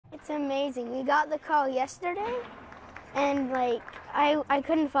amazing. We got the call yesterday, and I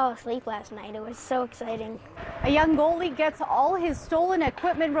couldn't fall asleep last night. It was so exciting. A young goalie gets all his stolen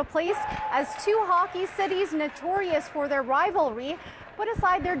equipment replaced as two hockey cities notorious for their rivalry put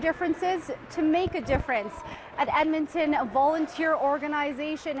aside their differences to make a difference. At Edmonton, a volunteer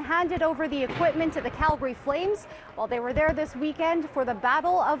organization handed over the equipment to the Calgary Flames while they were there this weekend for the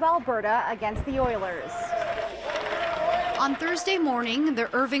Battle of Alberta against the Oilers. On Thursday morning,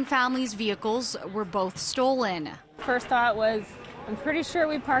 the Irving family's vehicles were both stolen. First thought was, I'm pretty sure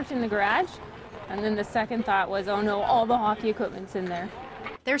we parked in the garage. And then the second thought was, oh no, all the hockey equipment's in there.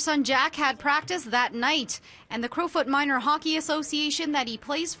 Their son Jack had practice that night, and the Crowfoot Minor Hockey Association that he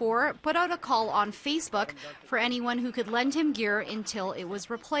plays for put out a call on Facebook for anyone who could lend him gear until it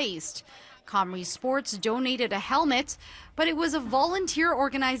was replaced. Comrie Sports donated a helmet, but it was a volunteer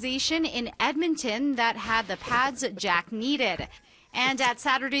organization in Edmonton that had the pads Jack needed. And at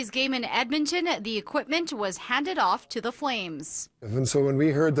Saturday's game in Edmonton, the equipment was handed off to the Flames. And so when we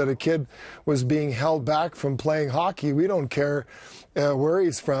heard that a kid was being held back from playing hockey, we don't care where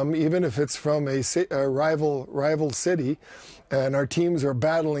he's from, even if it's from a rival city, and our teams are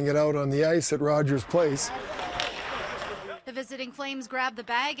battling it out on the ice at Rogers Place. The visiting Flames grabbed the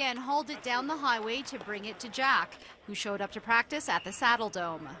bag and hauled it down the highway to bring it to Jack, who showed up to practice at the Saddle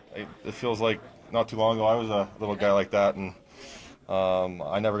Dome. It feels like not too long ago I was a little guy like that, and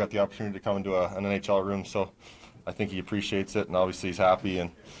I never got the opportunity to come into an NHL room, so I think he appreciates it, and obviously he's happy.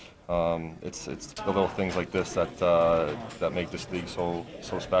 And it's the little things like this that make this league so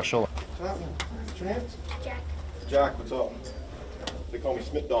special. Jack, what's up? They call me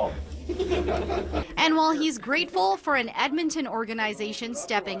Smith Dog. And while he's grateful for an Edmonton organization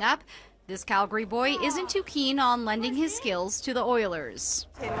stepping up, this Calgary boy isn't too keen on lending his skills to the Oilers.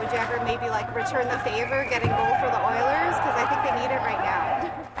 And would you ever maybe return the favor, getting goal for the Oilers? Because I think they need it right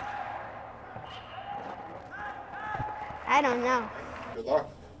now. I don't know. Good luck.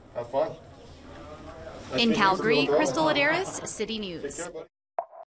 Have fun. In Calgary, Crystal Adaris, City News.